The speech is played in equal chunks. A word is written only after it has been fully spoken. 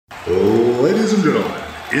Ladies and gentlemen,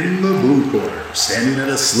 in the blue corner, standing at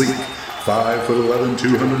a sleek 5'11",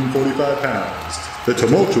 245 pounds, the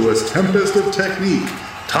tumultuous tempest of technique,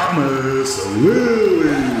 Thomas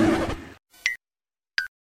Lilly.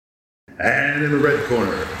 And in the red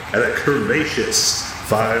corner, at a curvaceous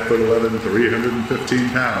 5'11", 315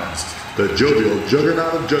 pounds, the jovial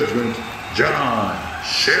juggernaut of judgment, John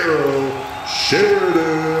Cheryl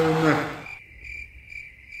Sheridan.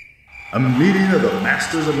 A meeting of the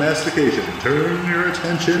masters of mastication. Turn your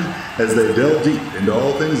attention as they delve deep into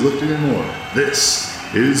all things lifting and more. This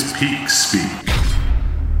is Peak Speak.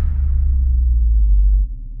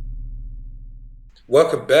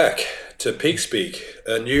 Welcome back to Peak Speak,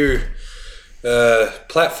 a new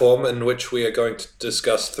platform in which we are going to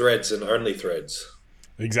discuss threads and only threads.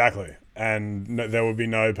 Exactly. And there will be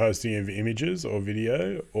no posting of images or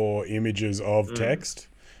video or images of text,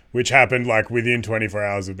 which happened like within 24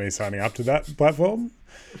 hours of me signing up to that platform.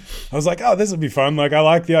 I was like, oh, this will be fun. Like,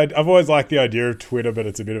 I've always liked the idea of Twitter, but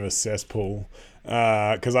it's a bit of a cesspool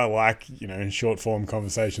because I like, short form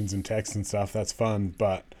conversations and text and stuff. That's fun.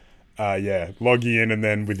 But logging in and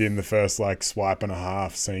then within the first swipe and a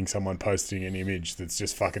half, seeing someone posting an image that's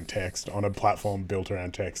just fucking text on a platform built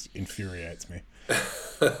around text infuriates me.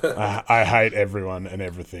 I hate everyone and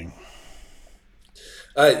everything.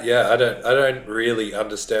 I don't really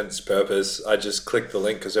understand its purpose. I just click the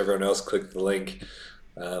link because everyone else clicked the link,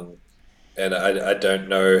 and I don't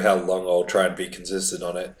know how long I'll try and be consistent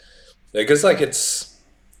on it. Because it's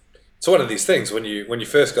one of these things when you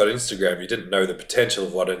first got Instagram, you didn't know the potential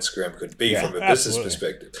of what Instagram could be from a business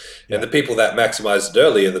perspective, and the people that maximized it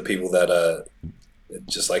early are the people that are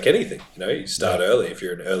just like anything. You start early. If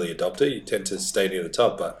you're an early adopter, you tend to stay near the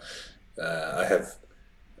top. But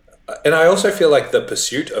And I also feel like the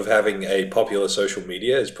pursuit of having a popular social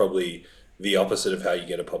media is probably the opposite of how you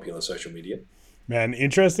get a popular social media. Man,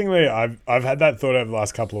 interestingly, I've had that thought over the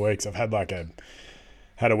last couple of weeks. I've had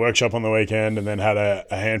had a workshop on the weekend and then had a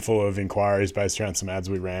handful of inquiries based around some ads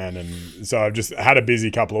we ran. And so I've just had a busy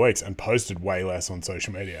couple of weeks and posted way less on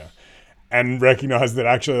social media and recognized that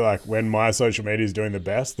actually when my social media is doing the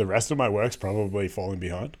best, the rest of my work's probably falling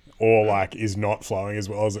behind or is not flowing as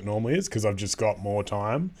well as it normally is because I've just got more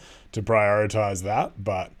time to prioritize that.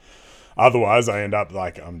 But otherwise I end up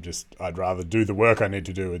I'd rather do the work I need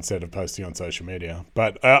to do instead of posting on social media.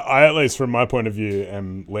 But I at least from my point of view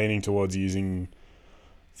am leaning towards using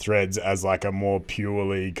Threads as a more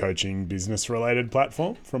purely coaching business related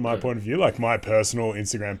platform from my point of view. My personal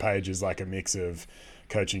Instagram page is a mix of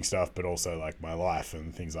coaching stuff but also my life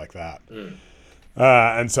and things like that.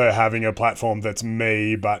 And so having a platform that's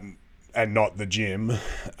me and not the gym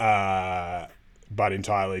but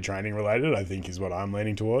entirely training related, I think is what I'm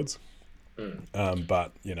leaning towards.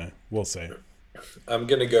 But, we'll see. I'm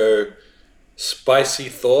going to go spicy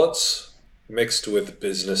thoughts mixed with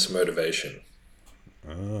business motivation.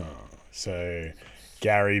 Oh, so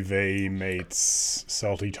Gary V meets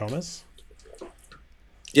Salty Thomas?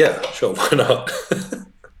 Yeah, sure, why not?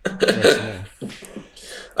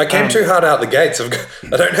 I came too hard out the gates.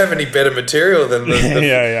 I don't have any better material than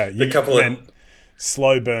the couple of...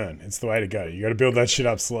 Slow burn. It's the way to go. You got to build that shit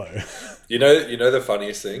up slow. You know the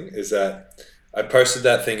funniest thing is that I posted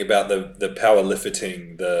that thing about the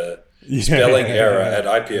powerlifting, the spelling error at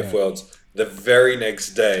IPF Worlds. The very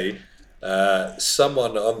next day,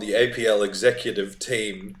 someone on the APL executive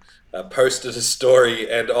team posted a story,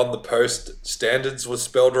 and on the post, standards was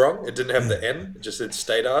spelled wrong. It didn't have the N. It just said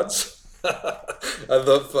statards. I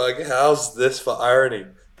thought, fuck, how's this for irony?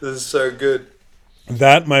 This is so good.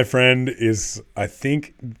 That, my friend, is, I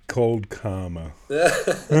think, called karma.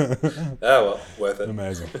 Oh, well, worth it.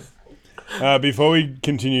 Amazing. Before we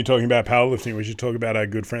continue talking about powerlifting, we should talk about our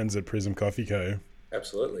good friends at Prism Coffee Co.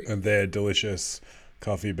 Absolutely. And their delicious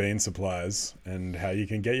coffee bean supplies and how you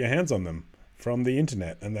can get your hands on them from the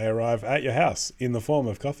internet. And they arrive at your house in the form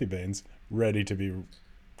of coffee beans ready to be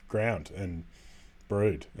ground and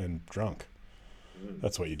brewed and drunk.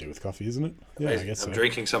 That's what you do with coffee, isn't it? Yeah, I guess I'm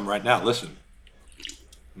drinking some right now. Listen.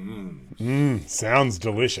 Sounds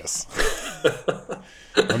delicious.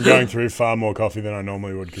 I'm going through far more coffee than I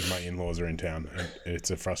normally would because my in-laws are in town and it's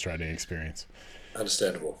a frustrating experience.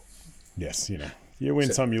 Understandable. Yes, you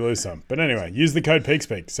win some, you lose some. But anyway, use the code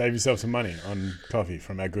PEAKSPEAK. Save yourself some money on coffee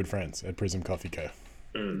from our good friends at Prism Coffee Co.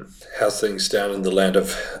 How's things down in the land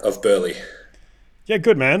of Burleigh? Yeah,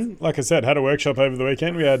 good, man. Like I said, had a workshop over the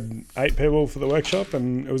weekend. We had 8 people for the workshop,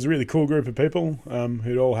 and it was a really cool group of people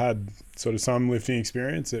who'd all had sort of some lifting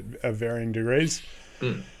experience at varying degrees.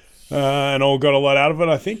 And all got a lot out of it,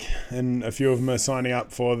 I think. And a few of them are signing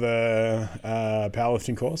up for the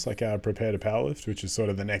powerlifting course, like our Prepare to Powerlift, which is sort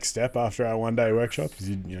of the next step after our one-day workshop. Is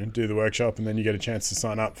you do the workshop and then you get a chance to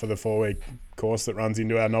sign up for the 4-week course that runs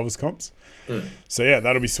into our novice comps. So yeah,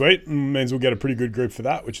 that'll be sweet. And means we'll get a pretty good group for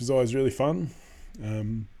that, which is always really fun.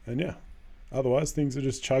 And yeah, otherwise things are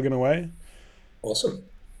just chugging away. Awesome.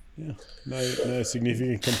 Yeah, no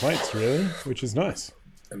significant complaints really, which is nice.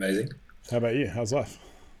 Amazing. How about you? How's life?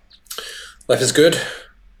 Life is good.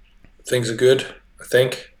 Things are good, I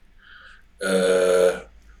think.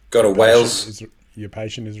 Got a Wales. Your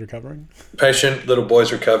patient is recovering? Patient, little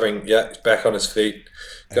boy's recovering. Yeah, he's back on his feet.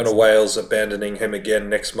 Going to Wales, abandoning him again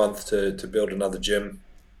next month to build another gym.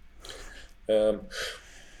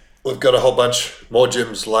 We've got a whole bunch more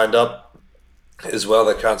gyms lined up as well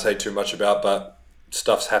that I can't say too much about, but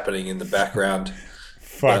stuff's happening in the background.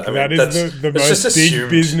 Fuck, that is the most big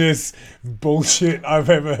business bullshit I've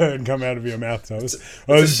ever heard come out of your mouth, Thomas.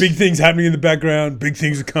 There's big things happening in the background. Big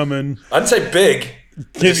things are coming. I didn't say big.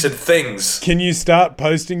 I just said things. Can you start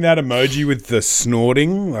posting that emoji with the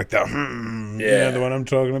snorting? Like the the one I'm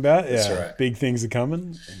talking about? Yeah, that's right. Big things are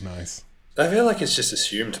coming. Nice. I feel like it's just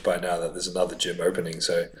assumed by now that there's another gym opening,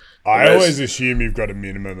 so... I always assume you've got a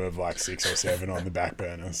minimum of like 6 or 7 on the back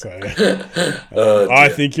burner, so... I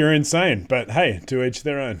think you're insane, but hey, to each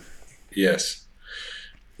their own. Yes.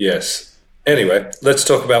 Anyway, let's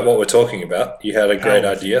talk about what we're talking about. You had a great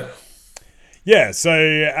idea. Yeah, so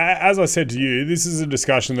as I said to you, this is a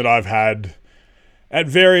discussion that I've had at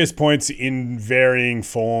various points in varying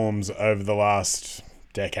forms over the last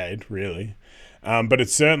decade, really. But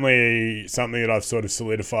it's certainly something that I've sort of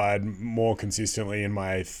solidified more consistently in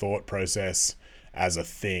my thought process as a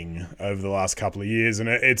thing over the last couple of years. And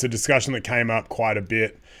it's a discussion that came up quite a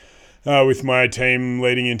bit with my team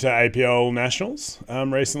leading into APL Nationals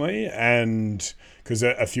recently. And because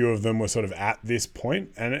a few of them were sort of at this point.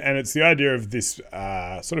 And it's the idea of this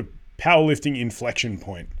sort of powerlifting inflection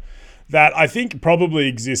point that I think probably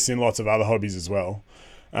exists in lots of other hobbies as well.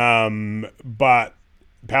 But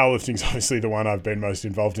powerlifting is obviously the one I've been most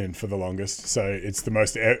involved in for the longest, so it's the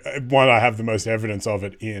most one I have the most evidence of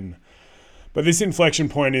it in. But this inflection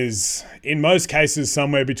point is, in most cases,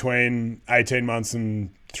 somewhere between 18 months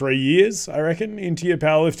and 3 years, I reckon, into your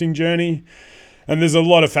powerlifting journey. And there's a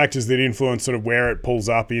lot of factors that influence sort of where it pulls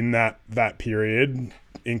up in that period,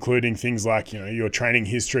 including things like, your training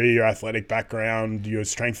history, your athletic background, your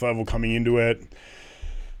strength level coming into it,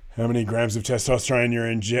 how many grams of testosterone you're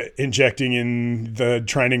injecting in the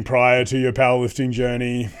training prior to your powerlifting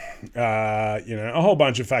journey, a whole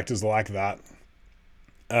bunch of factors like that.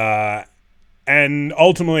 And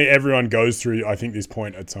ultimately, everyone goes through, I think, this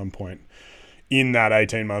point at some point in that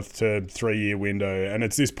 18-month to 3-year window. And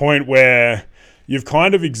it's this point where you've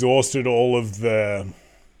kind of exhausted all of the,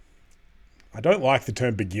 I don't like the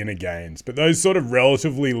term beginner gains, but those sort of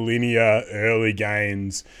relatively linear early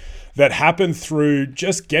gains that happen through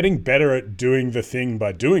just getting better at doing the thing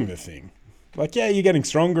by doing the thing. Like, yeah, you're getting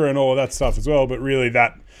stronger and all of that stuff as well, but really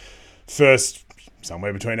that first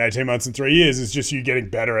somewhere between 18 months and 3 years is just you getting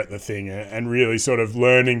better at the thing and really sort of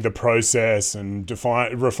learning the process and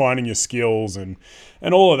refining your skills and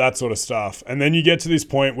all of that sort of stuff. And then you get to this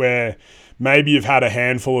point where maybe you've had a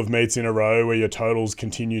handful of meets in a row where your totals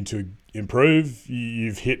continue to improve.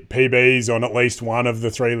 You've hit PBs on at least one of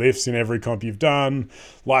the 3 lifts in every comp you've done.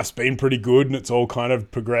 Life's been pretty good and it's all kind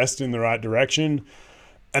of progressed in the right direction.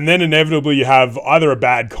 And then inevitably you have either a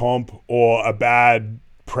bad comp or a bad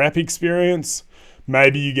prep experience.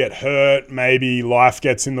 Maybe you get hurt, maybe life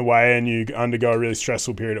gets in the way and you undergo a really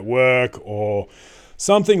stressful period at work or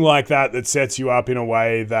something like that sets you up in a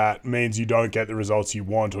way that means you don't get the results you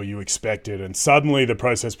want or you expected. And suddenly the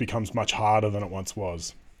process becomes much harder than it once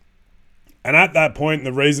was. And at that point,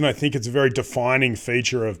 the reason I think it's a very defining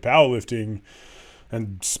feature of powerlifting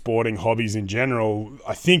and sporting hobbies in general,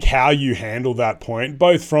 I think how you handle that point,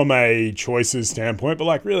 both from a choices standpoint, but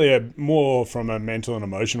like really more from a mental and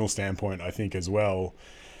emotional standpoint, I think as well,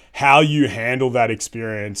 how you handle that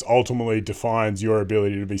experience ultimately defines your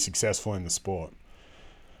ability to be successful in the sport.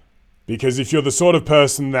 Because if you're the sort of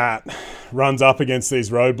person that runs up against these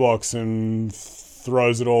roadblocks and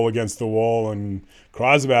throws it all against the wall and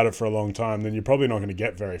cries about it for a long time, then you're probably not going to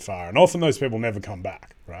get very far. And often those people never come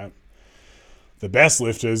back, right? The best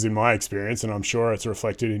lifters, in my experience, and I'm sure it's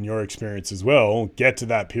reflected in your experience as well, get to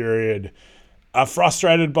that period, are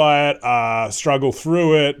frustrated by it, struggle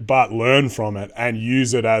through it, but learn from it and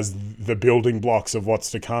use it as the building blocks of what's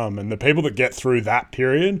to come. And the people that get through that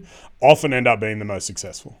period often end up being the most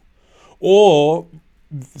successful. Or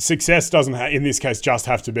success doesn't, in this case, just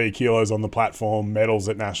have to be kilos on the platform, medals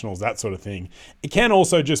at nationals, that sort of thing. It can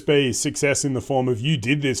also just be success in the form of you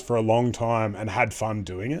did this for a long time and had fun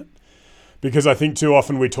doing it. Because I think too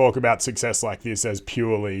often we talk about success like this as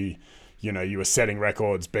purely, you know, you were setting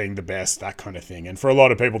records, being the best, that kind of thing. And for a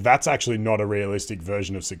lot of people, that's actually not a realistic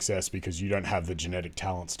version of success because you don't have the genetic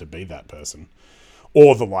talents to be that person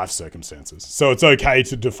or the life circumstances. So it's okay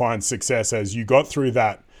to define success as you got through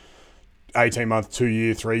that 18-month,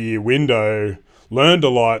 2-year, 3-year window, learned a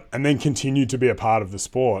lot, and then continued to be a part of the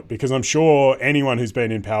sport. Because I'm sure anyone who's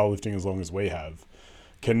been in powerlifting as long as we have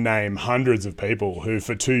can name hundreds of people who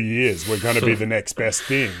for 2 years were going to be the next best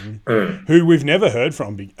thing, who we've never heard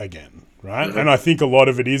from again, right? Mm-hmm. And I think a lot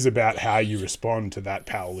of it is about how you respond to that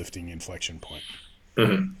powerlifting inflection point.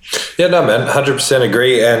 Mm-hmm. Yeah, no, man, 100%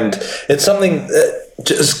 agree. And it's something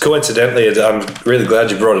just coincidentally, I'm really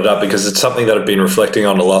glad you brought it up because it's something that I've been reflecting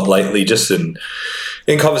on a lot lately, just in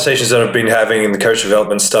conversations that I've been having in the coach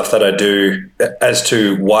development stuff that I do as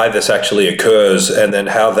to why this actually occurs and then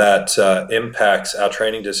how that impacts our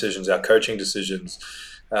training decisions, our coaching decisions.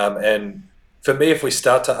 And for me, if we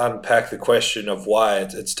start to unpack the question of why,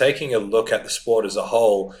 it's taking a look at the sport as a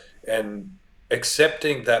whole and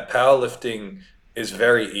accepting that powerlifting is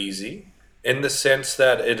very easy in the sense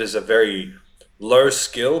that it is a very low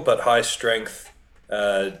skill but high strength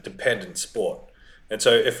dependent sport. And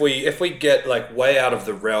so if we get like way out of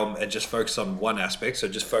the realm and just focus on one aspect, so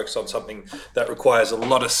just focus on something that requires a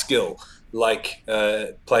lot of skill, like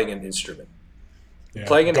playing an instrument. Yeah.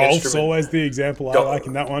 Playing an Golf's instrument, always the example I like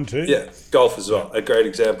in that one too. Yeah, golf as well, a great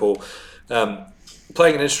example.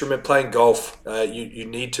 Playing an instrument, playing golf, you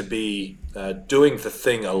need to be doing the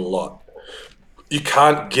thing a lot. You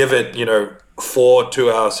can't give it, 4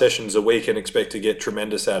 2-hour sessions a week and expect to get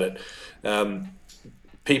tremendous at it.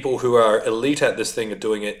 People who are elite at this thing are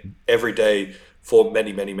doing it every day for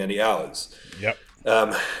many, many, many hours. Yep.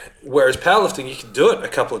 Whereas powerlifting, you can do it a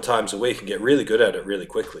couple of times a week and get really good at it really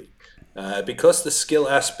quickly. Because the skill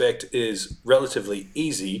aspect is relatively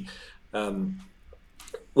easy,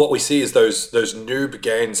 what we see is those noob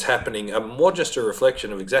gains happening are more just a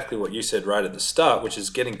reflection of exactly what you said right at the start, which is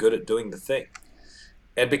getting good at doing the thing.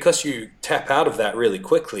 And because you tap out of that really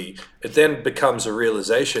quickly, it then becomes a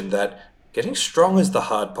realization that getting strong is the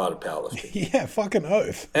hard part of powerlifting. Yeah, fucking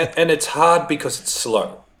oath. And it's hard because it's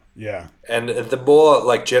slow. Yeah. And the more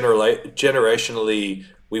like generationally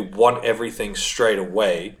we want everything straight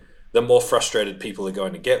away, the more frustrated people are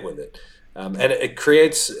going to get with it. And it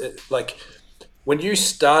creates, like, when you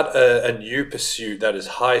start a new pursuit that is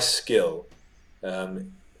high skill,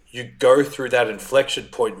 you go through that inflection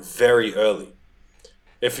point very early.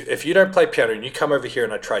 If you don't play piano and you come over here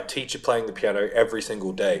and I try to teach you playing the piano every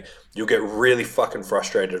single day, you'll get really fucking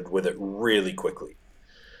frustrated with it really quickly.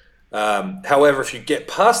 However, if you get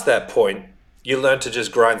past that point, you learn to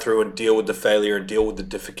just grind through and deal with the failure and deal with the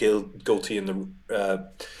difficulty and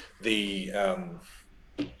the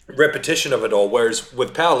repetition of it all. Whereas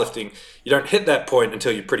with powerlifting, you don't hit that point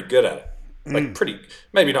until you're pretty good at it. Like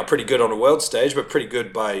maybe not pretty good on a world stage, but pretty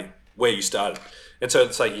good by where you started. And so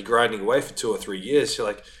it's like you're grinding away for 2 or 3 years. You're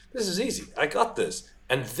like, this is easy. I got this.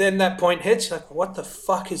 And then that point hits. You're like, what the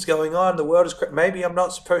fuck is going on? The world is maybe I'm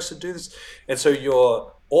not supposed to do this. And so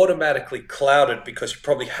you're automatically clouded because you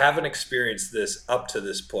probably haven't experienced this up to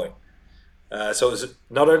this point. So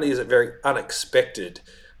not only is it very unexpected,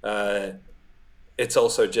 it's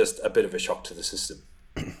also just a bit of a shock to the system.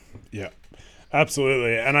 Yeah,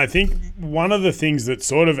 absolutely. And I think one of the things that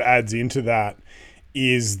sort of adds into that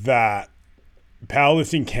is that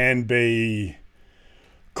powerlifting can be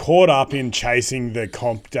caught up in chasing the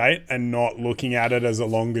comp date and not looking at it as a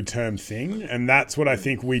longer term thing. And that's what I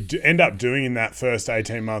think we end up doing in that first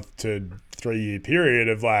 18-month to 3-year period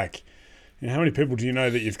of like, how many people do you know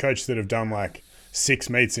that you've coached that have done like 6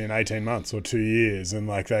 meets in 18 months or 2 years and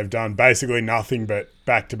like they've done basically nothing but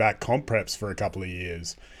back-to-back comp preps for a couple of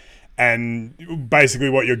years. And basically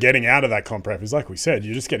what you're getting out of that comp prep is, like we said,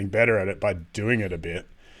 you're just getting better at it by doing it a bit.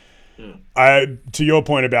 To your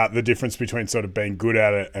point about the difference between sort of being good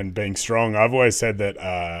at it and being strong, I've always said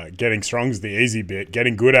that getting strong is the easy bit.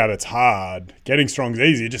 Getting good at it's hard. Getting strong is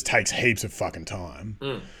easy. It just takes heaps of fucking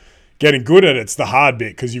time. Getting good at it's the hard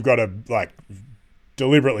bit because you've got to like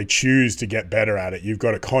deliberately choose to get better at it. You've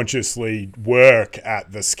got to consciously work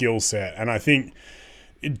at the skill set. And I think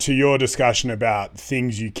to your discussion about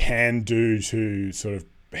things you can do to sort of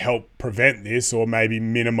help prevent this or maybe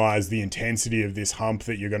minimize the intensity of this hump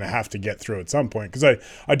that you're going to have to get through at some point, because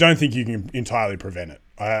I don't think you can entirely prevent it.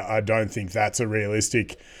 I don't think that's a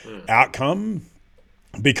realistic outcome,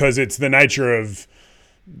 because it's the nature of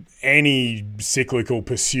any cyclical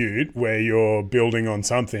pursuit where you're building on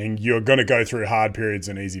something, you're going to go through hard periods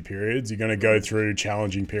and easy periods. You're going to go through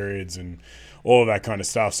challenging periods and all of that kind of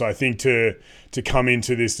stuff. So I think to come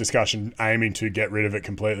into this discussion aiming to get rid of it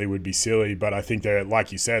completely would be silly. But I think there are,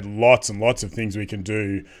 like you said, lots and lots of things we can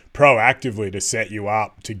do proactively to set you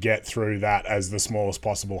up to get through that as the smallest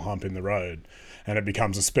possible hump in the road. And it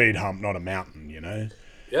becomes a speed hump, not a mountain, you know?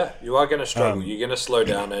 Yeah, you are going to struggle. You're going to slow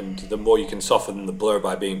down, and the more you can soften the blow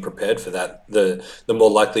by being prepared for that, the more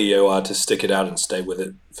likely you are to stick it out and stay with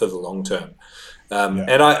it for the long term.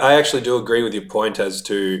 And I actually do agree with your point as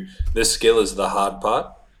to this skill is the hard part.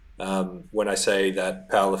 When I say that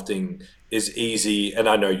powerlifting is easy, and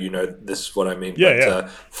I know you know this is what I mean,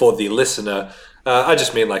 for the listener, I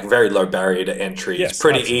just mean like very low barrier to entry. Yes, it's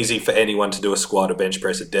pretty absolutely. easy for anyone to do a squat, a bench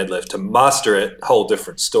press, a deadlift. To master it, whole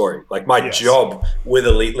different story. Like my job with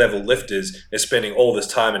elite level lifters is spending all this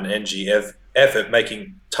time and energy, effort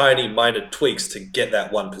making tiny minor tweaks to get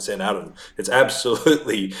that 1% out of them. It's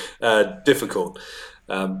absolutely difficult.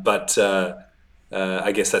 But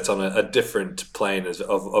I guess that's on a different plane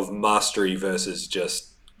of mastery versus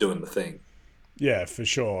just doing the thing. Yeah, for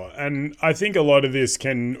sure. And I think a lot of this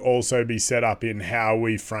can also be set up in how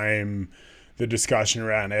we frame the discussion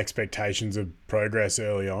around expectations of progress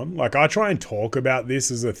early on. Like I try and talk about this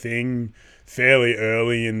as a thing fairly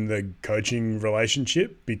early in the coaching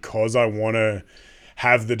relationship because I want to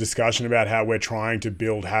have the discussion about how we're trying to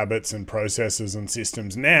build habits and processes and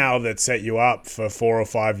systems now that set you up for 4 or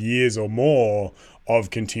 5 years or more of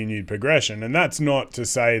continued progression. And that's not to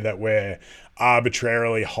say that we're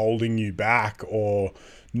arbitrarily holding you back or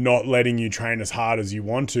not letting you train as hard as you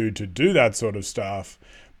want to do that sort of stuff.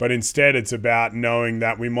 But instead, it's about knowing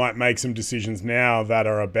that we might make some decisions now that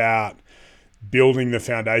are about building the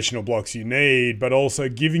foundational blocks you need, but also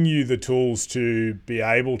giving you the tools to be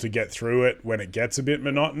able to get through it when it gets a bit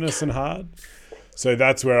monotonous and hard. So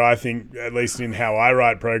that's where I think, at least in how I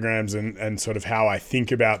write programs and sort of how I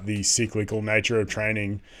think about the cyclical nature of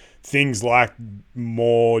training, things like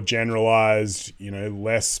more generalized,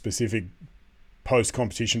 less specific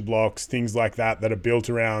post-competition blocks, things like that are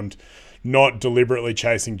built around not deliberately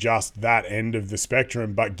chasing just that end of the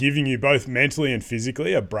spectrum, but giving you both mentally and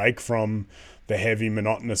physically a break from the heavy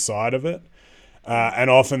monotonous side of it.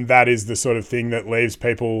 And often that is the sort of thing that leaves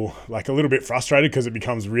people like a little bit frustrated because it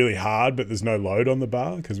becomes really hard, but there's no load on the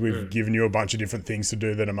bar because we've given you a bunch of different things to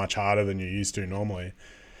do that are much harder than you're used to normally.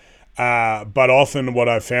 But often what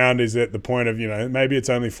I've found is at the point of, maybe it's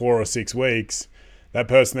only 4 or 6 weeks, that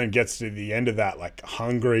person then gets to the end of that, like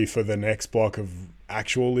hungry for the next block of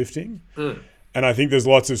actual lifting. And I think there's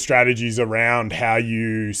lots of strategies around how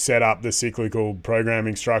you set up the cyclical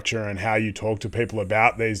programming structure and how you talk to people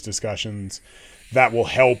about these discussions that will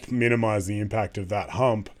help minimize the impact of that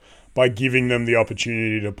hump by giving them the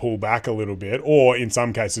opportunity to pull back a little bit, or in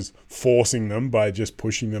some cases forcing them by just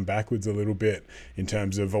pushing them backwards a little bit in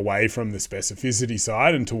terms of away from the specificity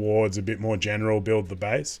side and towards a bit more general build the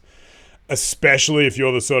base. Especially if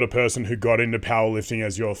you're the sort of person who got into powerlifting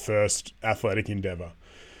as your first athletic endeavor.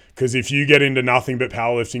 Because if you get into nothing but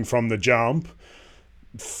powerlifting from the jump,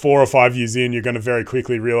 4 or 5 years in, you're going to very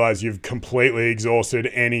quickly realize you've completely exhausted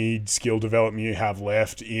any skill development you have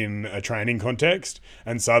left in a training context.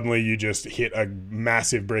 And suddenly you just hit a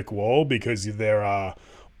massive brick wall because there are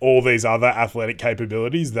all these other athletic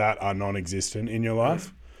capabilities that are non-existent in your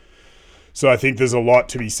life. So I think there's a lot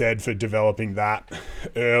to be said for developing that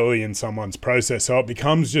early in someone's process. So it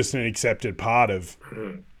becomes just an accepted part of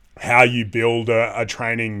how you build a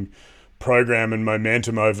training program and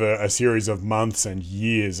momentum over a series of months and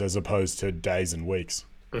years as opposed to days and weeks.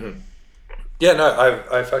 Yeah, no,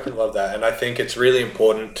 I fucking love that. And I think it's really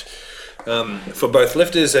important for both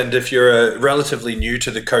lifters and if you're relatively new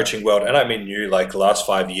to the coaching world, and I mean new like last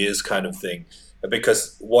 5 years kind of thing,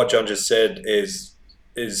 because what John just said is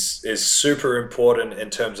super important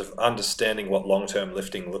in terms of understanding what long-term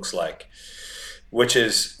lifting looks like, which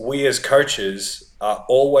is we as coaches are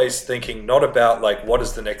always thinking not about like what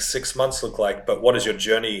does the next 6 months look like, but what does your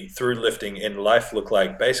journey through lifting in life look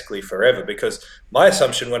like basically forever. Because my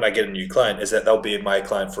assumption when I get a new client is that they'll be my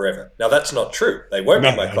client forever. Now that's not true. They won't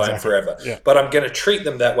be my client forever, but I'm going to treat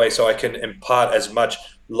them that way so I can impart as much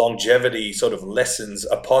longevity sort of lessons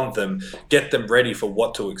upon them, get them ready for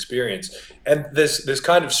what to experience. And there's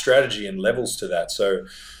kind of strategy and levels to that. So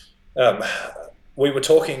we were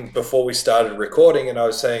talking before we started recording, and I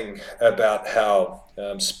was saying about how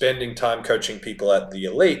spending time coaching people at the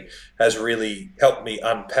elite has really helped me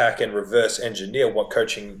unpack and reverse engineer what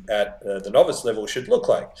coaching at the novice level should look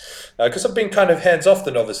like. Because I've been kind of hands off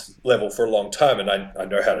the novice level for a long time, and I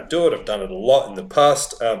know how to do it. I've done it a lot in the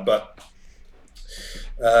past, but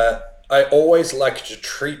I always like to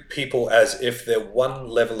treat people as if they're one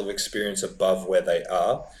level of experience above where they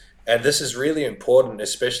are. And this is really important,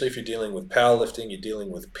 especially if you're dealing with powerlifting, you're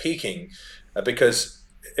dealing with peaking, because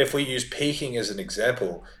if we use peaking as an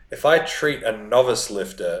example, if I treat a novice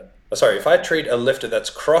lifter, if I treat a lifter that's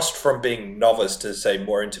crossed from being novice to say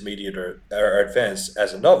more intermediate or advanced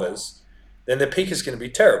as a novice, then their peak is going to be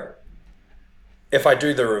terrible. If I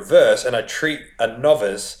do the reverse and I treat a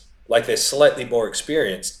novice like they're slightly more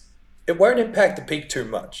experienced, it won't impact the peak too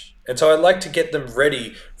much. And so I like to get them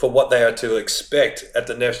ready for what they are to expect at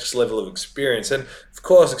the next level of experience. And of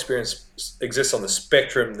course, experience exists on the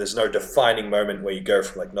spectrum. There's no defining moment where you go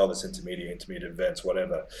from like novice, intermediate, advanced,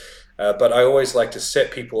 whatever. But I always like to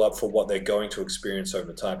set people up for what they're going to experience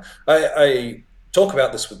over time. I talk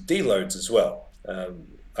about this with deloads as well.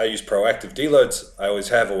 I use proactive deloads. I always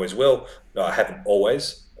have, always will. No, I haven't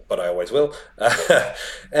always, but I always will.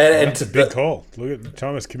 That's a big call. Look at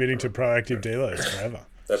Thomas committing to proactive deloads forever.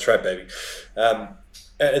 That's right, baby.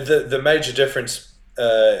 The major difference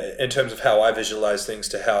in terms of how I visualize things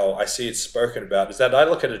to how I see it spoken about is that I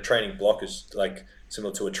look at a training block as like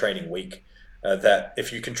similar to a training week. That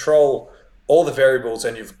if you control all the variables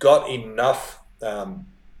and you've got enough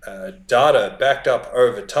data backed up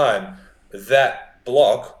over time, that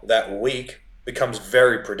block, that week, becomes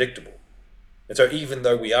very predictable. And so even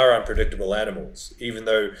though we are unpredictable animals, even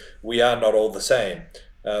though we are not all the same,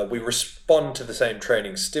 we respond to the same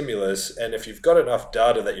training stimulus. And if you've got enough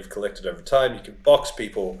data that you've collected over time, you can box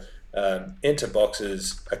people into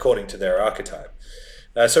boxes according to their archetype.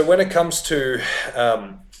 So when it comes to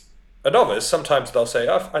a novice, sometimes they'll say,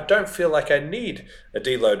 oh, I don't feel like I need a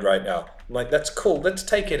deload right now. I'm like, that's cool. Let's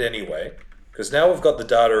take it anyway. Because now we've got the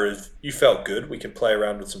data of you felt good. We can play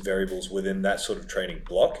around with some variables within that sort of training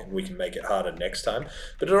block and we can make it harder next time.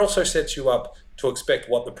 But it also sets you up to expect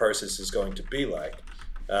what the process is going to be like.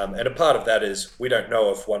 And a part of that is we don't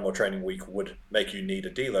know if one more training week would make you need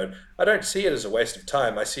a deload. I don't see it as a waste of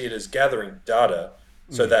time. I see it as gathering data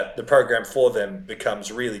so that the program for them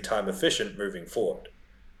becomes really time efficient moving forward.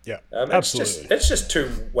 Yeah, absolutely. It's just two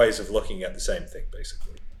ways of looking at the same thing,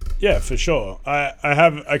 basically. Yeah, for sure. I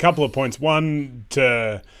have a couple of points. One,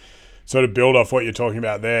 to sort of build off what you're talking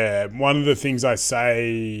about there, one of the things I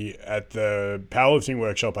say at the powerlifting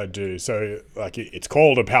workshop I do, so like it's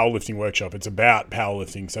called a powerlifting workshop. It's about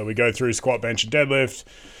powerlifting. So we go through squat, bench, and deadlift.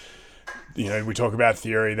 You know, we talk about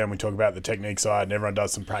theory, then we talk about the technique side, and everyone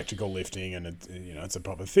does some practical lifting, and it's a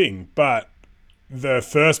proper thing. But the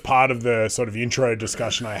first part of the sort of intro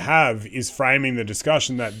discussion I have is framing the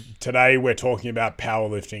discussion that today we're talking about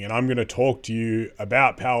powerlifting, and I'm going to talk to you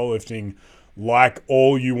about powerlifting like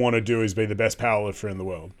all you want to do is be the best powerlifter in the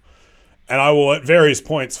world. And I will at various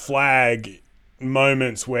points flag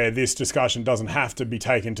moments where this discussion doesn't have to be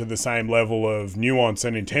taken to the same level of nuance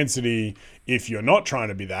and intensity if you're not trying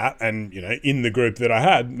to be that. And, you know, in the group that I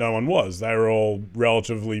had, no one was. They were all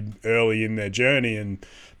relatively early in their journey and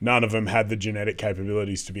none of them had the genetic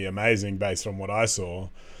capabilities to be amazing based on what I saw.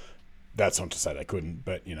 That's not to say they couldn't,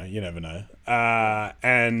 but, you know, you never know.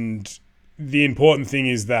 And the important thing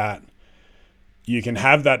is that you can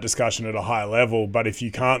have that discussion at a high level, but if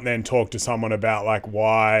you can't then talk to someone about like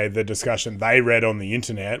why the discussion they read on the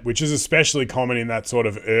internet, which is especially common in that sort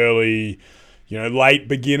of early, you know, late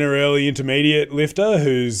beginner, early intermediate lifter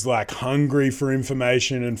who's like hungry for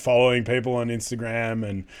information and following people on Instagram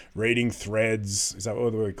and reading threads. Is that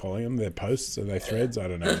what we're calling them? Their posts? Are they threads? I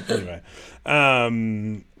don't know. Anyway.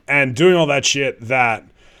 And doing all that shit that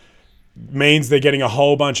means they're getting a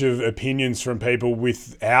whole bunch of opinions from people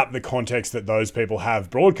without the context that those people have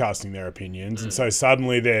broadcasting their opinions. And so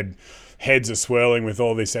suddenly their heads are swirling with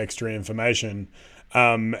all this extra information.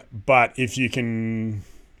 But if you can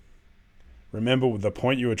remember the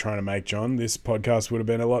point you were trying to make, John, this podcast would have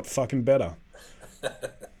been a lot fucking better.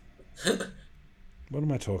 What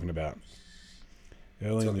am I talking about?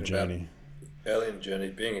 Early in the journey,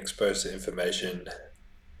 being exposed to information,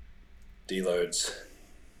 deloads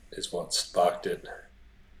is what sparked it.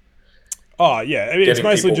 Oh, yeah. I mean, it's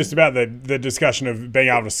mostly just about the discussion of being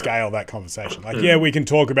able to scale that conversation. Like, yeah, we can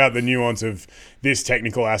talk about the nuance of this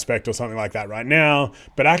technical aspect or something like that right now,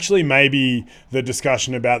 but actually maybe the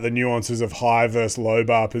discussion about the nuances of high versus low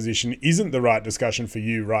bar position isn't the right discussion for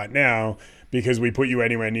you right now because we put you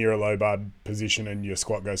anywhere near a low bar position and your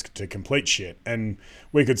squat goes to complete shit. And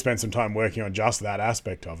we could spend some time working on just that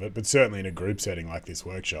aspect of it, but certainly in a group setting like this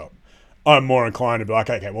workshop, I'm more inclined to be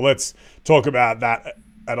like, okay, well, let's talk about that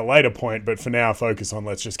at a later point, but for now, focus on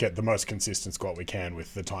let's just get the most consistent squat we can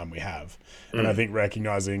with the time we have. And I think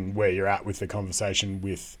recognizing where you're at with the conversation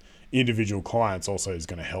with individual clients also is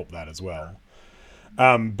going to help that as well.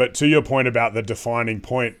 But to your point about the defining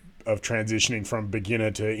point of transitioning from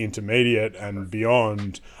beginner to intermediate and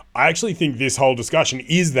beyond, I actually think this whole discussion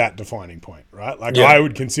is that defining point, right? Like I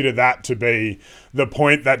would consider that to be the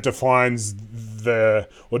point that defines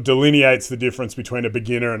or delineates the difference between a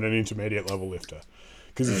beginner and an intermediate level lifter.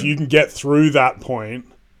 Because if you can get through that point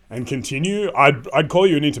and continue, I'd call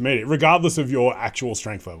you an intermediate, regardless of your actual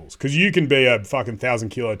strength levels. Because you can be a fucking 1,000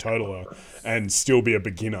 kilo totaler and still be a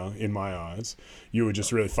beginner in my eyes. You were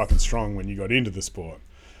just really fucking strong when you got into the sport,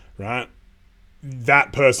 right?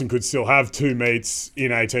 That person could still have 2 meets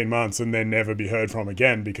in 18 months and then never be heard from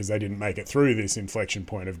again because they didn't make it through this inflection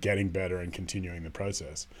point of getting better and continuing the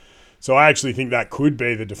process. So I actually think that could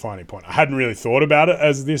be the defining point. I hadn't really thought about it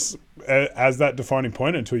as that defining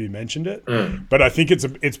point until you mentioned it, but I think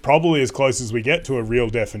it's probably as close as we get to a real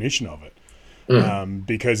definition of it,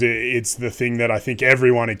 because it's the thing that I think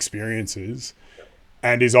everyone experiences,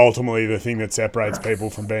 and is ultimately the thing that separates people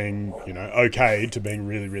from being, okay to being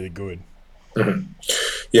really, really good.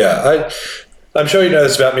 Yeah, I'm sure you know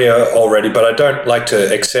this about me already, but I don't like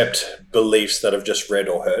to accept beliefs that I've just read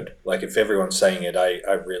or heard. Like if everyone's saying it,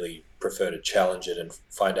 I really prefer to challenge it and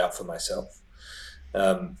find out for myself.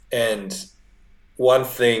 And one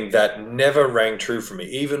thing that never rang true for me,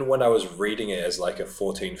 even when I was reading it as like a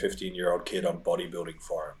 14, 15-year-old kid on bodybuilding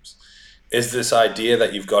forums, is this idea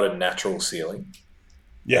that you've got a natural ceiling.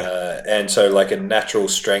 Yeah. And so like a natural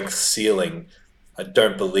strength ceiling, I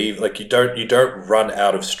don't believe, like you don't run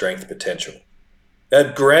out of strength potential.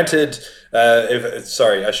 Granted,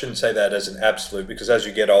 I shouldn't say that as an absolute, because as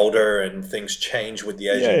you get older and things change with the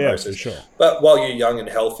aging process. For sure. But while you're young and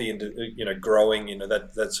healthy and growing,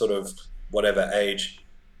 that sort of whatever age,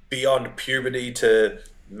 beyond puberty to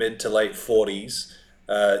mid to late 40s,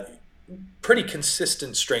 pretty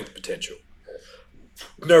consistent strength potential.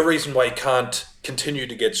 No reason why you can't continue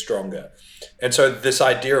to get stronger. And so this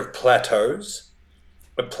idea of plateaus.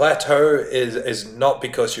 A plateau is not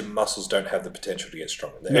because your muscles don't have the potential to get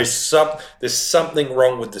stronger. There's something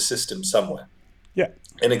wrong with the system somewhere. Yeah.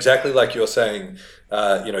 And exactly like you're saying,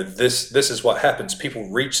 this is what happens. People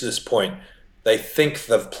reach this point, they think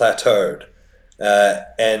they've plateaued,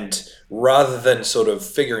 and rather than sort of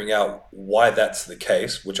figuring out why that's the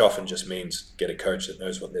case, which often just means get a coach that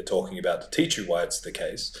knows what they're talking about to teach you why it's the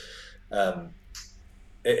case.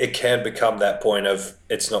 It can become that point of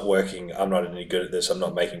it's not working, I'm not any good at this, I'm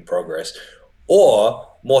not making progress. Or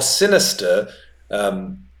more sinister,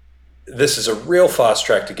 this is a real fast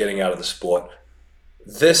track to getting out of the sport.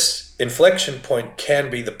 This inflection point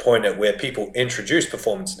can be the point at where people introduce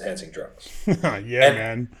performance enhancing drugs.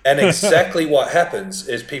 Man. And exactly what happens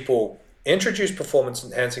is people introduce performance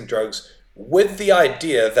enhancing drugs with the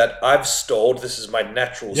idea that I've stalled, this is my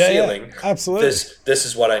natural ceiling. Yeah, absolutely. This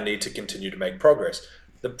is what I need to continue to make progress.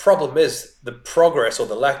 The problem is the progress or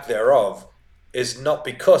the lack thereof is not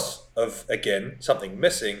because of, again, something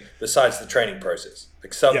missing besides the training process.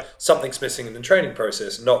 Like something's missing in the training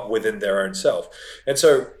process, not within their own self. And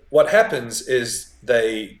so what happens is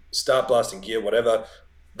they start blasting gear, whatever.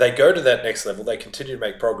 They go to that next level. They continue to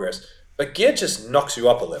make progress. But gear just knocks you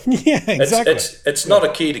up a level. Yeah, exactly. It's not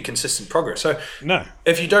a key to consistent progress. So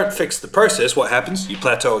if you don't fix the process, what happens? You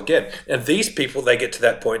plateau again. And these people, they get to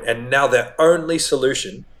that point, and now their only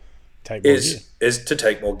solution is to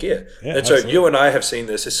take more gear. Yeah, and so you and I have seen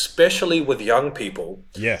this, especially with young people.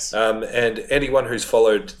 Yes. And anyone who's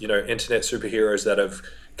followed, internet superheroes that have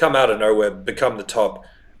come out of nowhere, become the top,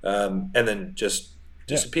 and then just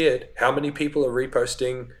disappeared. How many people are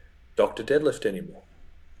reposting Dr. Deadlift anymore?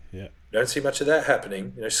 Yeah. Don't see much of that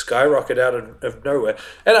happening. Skyrocket out of nowhere.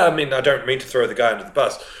 And I mean, I don't mean to throw the guy under the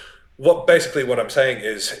bus. What I'm saying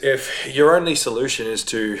is, if your only solution is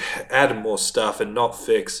to add more stuff and not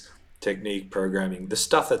fix technique, programming, the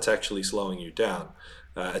stuff that's actually slowing you down,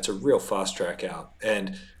 it's a real fast track out.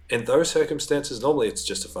 And in those circumstances, normally it's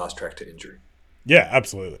just a fast track to injury. Yeah,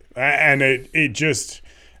 absolutely. And it just,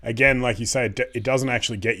 again, like you say, it doesn't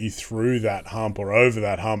actually get you through that hump or over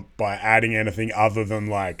that hump by adding anything other than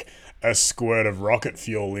like a squirt of rocket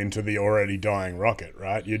fuel into the already dying rocket,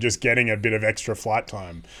 right? You're just getting a bit of extra flight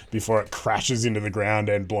time before it crashes into the ground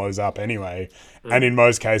and blows up anyway. And in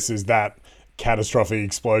most cases, that catastrophic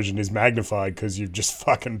explosion is magnified because you've just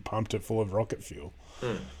fucking pumped it full of rocket fuel.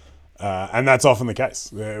 And that's often the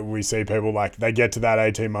case. We see people like, they get to that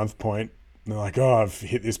 18-month point, and they're like, oh, I've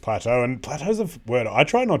hit this plateau. And plateau's a word I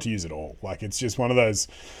try not to use at all. Like, it's just one of those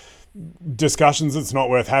discussions that's not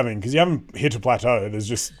worth having because you haven't hit a plateau. There's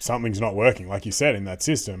just something's not working, like you said, in that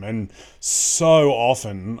system. And so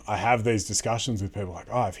often I have these discussions with people like,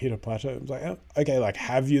 oh, I've hit a plateau. I was like, oh, okay, like,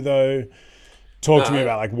 have you though? Talk to me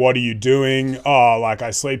about like, what are you doing? Oh, like I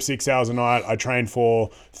sleep 6 hours a night. I train for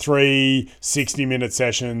 3 60-minute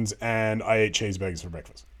sessions and I eat cheeseburgers for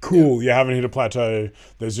breakfast. Cool. You haven't hit a plateau.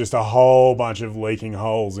 There's just a whole bunch of leaking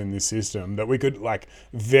holes in this system that we could like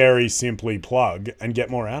very simply plug and get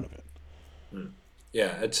more out of it.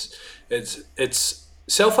 Yeah, it's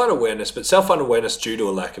self-unawareness, but self-unawareness due to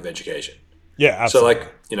a lack of education. Yeah, absolutely. So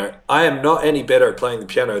like, you know, I am not any better at playing the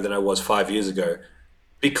piano than I was 5 years ago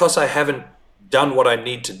because I haven't done what I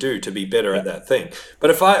need to do to be better at that thing. But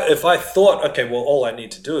if I thought, okay, well, all I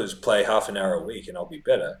need to do is play half an hour a week and I'll be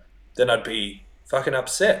better, then I'd be fucking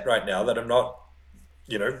upset right now that I'm not,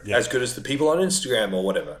 you know, as good as the people on Instagram or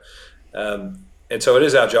whatever. And so it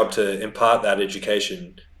is our job to impart that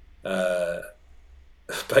education.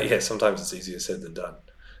 But yeah, sometimes it's easier said than done.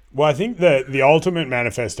 Well, I think that the ultimate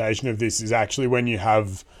manifestation of this is actually when you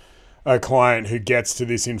have a client who gets to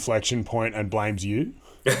this inflection point and blames you,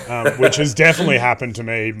 which has definitely happened to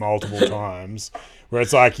me multiple times, where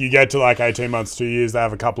it's like you get to like 18 months, 2 years, they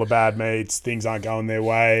have a couple of bad meets, things aren't going their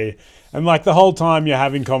way. And like the whole time you're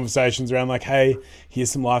having conversations around like, hey,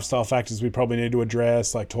 here's some lifestyle factors we probably need to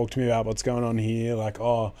address. Like, talk to me about what's going on here. Like,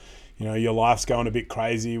 oh, you know, your life's going a bit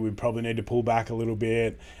crazy. We probably need to pull back a little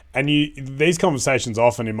bit. And these conversations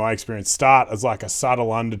often, in my experience, start as like a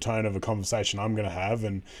subtle undertone of a conversation I'm going to have.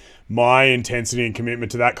 And my intensity and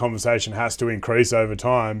commitment to that conversation has to increase over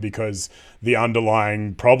time because the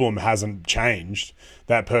underlying problem hasn't changed.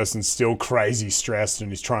 That person's still crazy stressed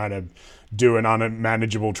and is trying to do an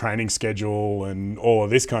unmanageable training schedule and all of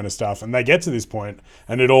this kind of stuff. And they get to this point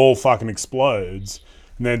and it all fucking explodes.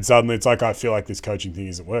 And then suddenly it's like, I feel like this coaching thing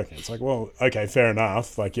isn't working. It's like, well, okay, fair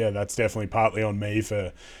enough. Like, yeah, that's definitely partly on me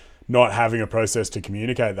for not having a process to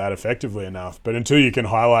communicate that effectively enough. But until you can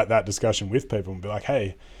highlight that discussion with people and be like,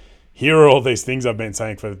 hey, here are all these things I've been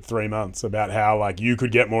saying for 3 months about how like you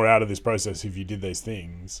could get more out of this process if you did these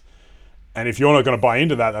things. And if you're not going to buy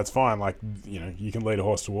into that, that's fine. Like, you know, you can lead a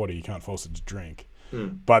horse to water. You can't force it to drink.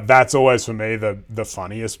 But that's always for me the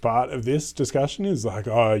funniest part of this discussion is like,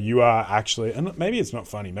 oh, you are actually, and maybe it's not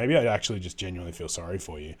funny. Maybe I actually just genuinely feel sorry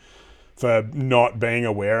for you for not being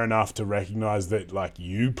aware enough to recognize that like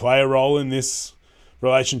you play a role in this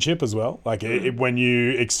relationship as well. Like when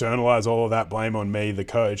you externalize all of that blame on me, the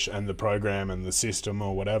coach, and the program and the system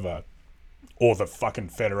or whatever, or the fucking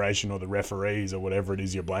federation or the referees or whatever it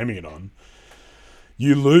is you're blaming it on,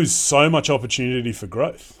 you lose so much opportunity for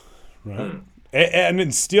growth, right? And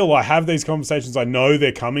then still, I have these conversations. I know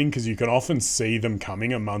they're coming because you can often see them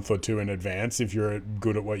coming a month or two in advance if you're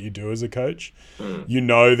good at what you do as a coach. You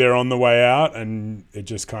know they're on the way out and it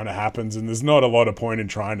just kind of happens. And there's not a lot of point in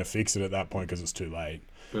trying to fix it at that point because it's too late.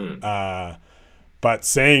 But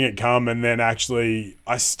seeing it come and then actually,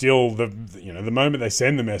 the moment they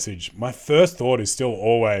send the message, my first thought is still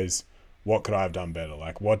always, what could I have done better?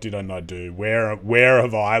 Like, what did I not do? Where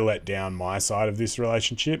have I let down my side of this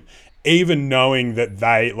relationship? Even knowing that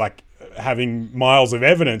they, like, having miles of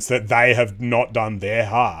evidence that they have not done their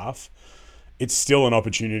half, it's still an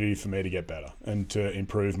opportunity for me to get better and to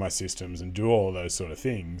improve my systems and do all of those sort of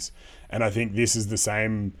things. And I think this is the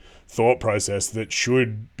same thought process that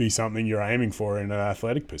should be something you're aiming for in an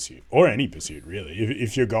athletic pursuit or any pursuit, really.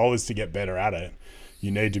 If your goal is to get better at it, you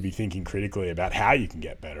need to be thinking critically about how you can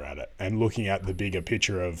get better at it and looking at the bigger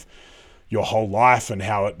picture of your whole life and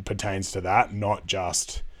how it pertains to that, not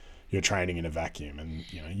just your training in a vacuum. And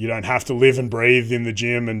you know, you don't have to live and breathe in the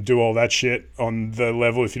gym and do all that shit on the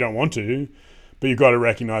level if you don't want to, but you've got to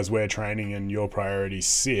recognize where training and your priorities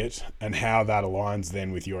sit and how that aligns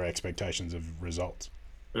then with your expectations of results.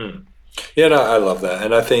 Yeah, no, I love that.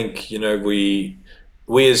 And I think, you know, we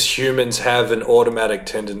as humans have an automatic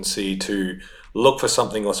tendency to look for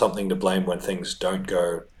something or something to blame when things don't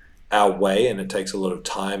go our way, and it takes a lot of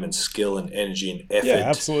time and skill and energy and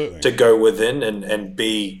effort to go within and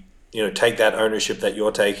be, you know, take that ownership that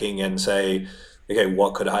you're taking and say, okay,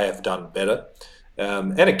 what could I have done better?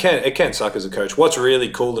 And it can suck as a coach. What's really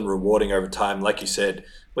cool and rewarding over time, like you said,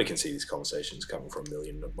 we can see these conversations coming from a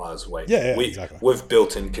million miles away. Exactly. We've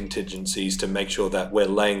built in contingencies to make sure that we're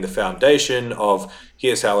laying the foundation of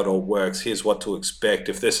here's how it all works, here's what to expect.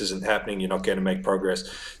 If this isn't happening, you're not going to make progress.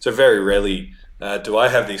 So very rarely do I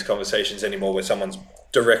have these conversations anymore where someone's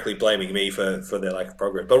directly blaming me for their lack of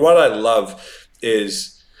progress. But what I love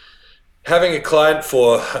is having a client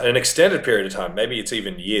for an extended period of time, maybe it's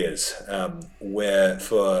even years, where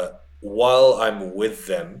for while I'm with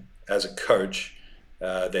them as a coach,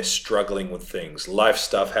 they're struggling with things. Life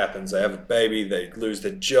stuff happens. They have a baby, they lose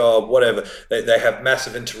their job, whatever. They have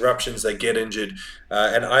massive interruptions, they get injured,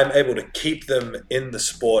 and I'm able to keep them in the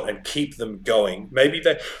sport and keep them going. Maybe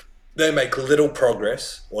they make little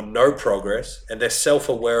progress or no progress, and they're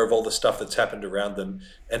self-aware of all the stuff that's happened around them,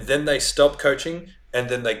 and then they stop coaching, and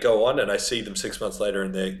then they go on, and I see them 6 months later,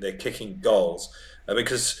 and they're kicking goals.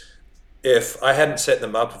 Because if I hadn't set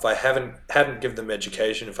them up, if I hadn't given them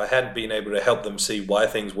education, if I hadn't been able to help them see why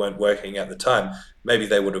things weren't working at the time, maybe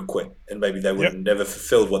they would have quit, and maybe they would have Yep. never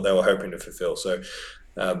fulfilled what they were hoping to fulfill. So,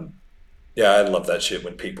 yeah, I love that shit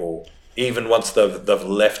when people, even once they've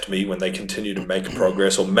left me, when they continue to make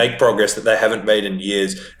progress or make progress that they haven't made in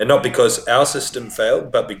years, and not because our system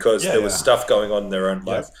failed, but because Yeah, there was yeah. stuff going on in their own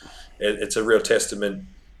life. Yep. It's a real testament,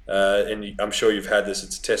 and I'm sure you've had this.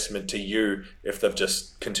 It's a testament to you if they've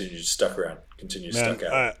just continued stuck around, continued Man,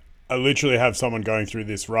 stuck out. I literally have someone going through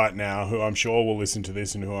this right now who I'm sure will listen to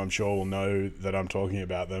this and who I'm sure will know that I'm talking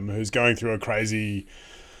about them, who's going through a crazy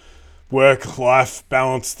work-life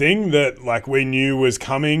balance thing that like we knew was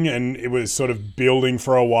coming and it was sort of building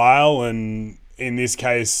for a while. And in this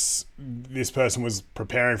case, this person was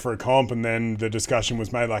preparing for a comp, and then the discussion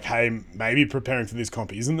was made like, hey, maybe preparing for this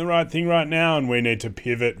comp isn't the right thing right now, and we need to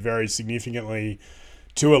pivot very significantly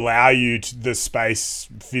to allow you the space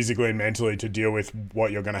physically and mentally to deal with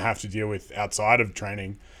what you're going to have to deal with outside of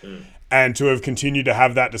training. And to have continued to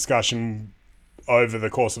have that discussion over the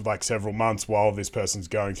course of like several months while this person's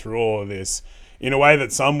going through all of this, in a way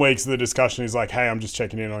that some weeks the discussion is like, hey, I'm just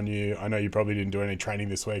checking in on you. I know you probably didn't do any training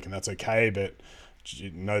this week, and that's okay, but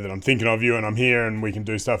you know that I'm thinking of you and I'm here and we can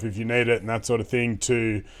do stuff if you need it and that sort of thing,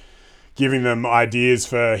 to giving them ideas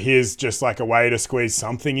for here's just like a way to squeeze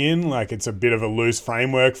something in. Like it's a bit of a loose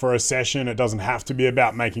framework for a session. It doesn't have to be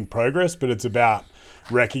about making progress, but it's about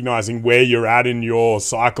recognizing where you're at in your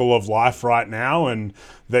cycle of life right now, and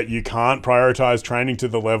that you can't prioritize training to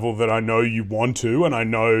the level that I know you want to, and I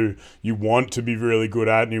know you want to be really good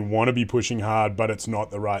at and you want to be pushing hard, but it's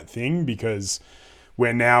not the right thing, because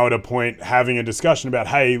we're now at a point having a discussion about,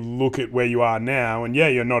 hey, look at where you are now, and yeah,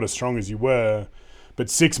 you're not as strong as you were, but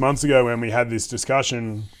 6 months ago when we had this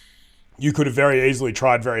discussion, you could have very easily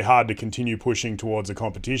tried very hard to continue pushing towards a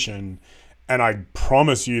competition. And I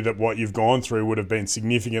promise you that what you've gone through would have been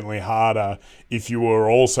significantly harder if you were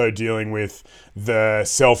also dealing with the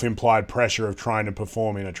self-implied pressure of trying to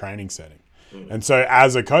perform in a training setting. And so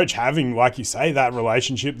as a coach, having, like you say, that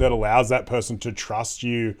relationship that allows that person to trust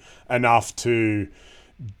you enough to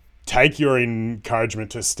take your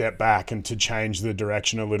encouragement to step back and to change the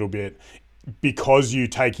direction a little bit, because you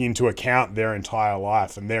take into account their entire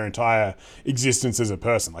life and their entire existence as a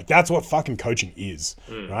person. Like that's what fucking coaching is,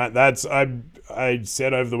 right? That's, I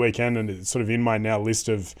said over the weekend, and it's sort of in my now list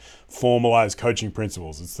of formalized coaching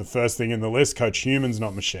principles. It's the first thing in the list: coach humans,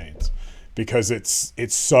 not machines, because it's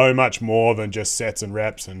so much more than just sets and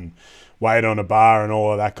reps and weight on a bar and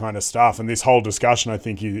all of that kind of stuff. And this whole discussion, I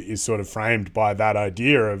think, is sort of framed by that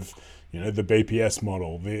idea of, you know, the BPS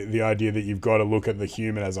model, the idea that you've got to look at the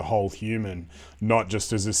human as a whole human, not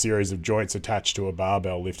just as a series of joints attached to a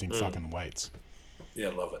barbell lifting fucking weights. Yeah,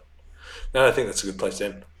 love it. No, I think that's a good place to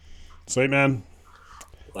end. Sweet, man.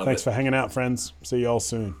 Love Thanks it. for hanging out, friends. See you all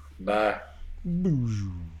soon. Bye. Boo.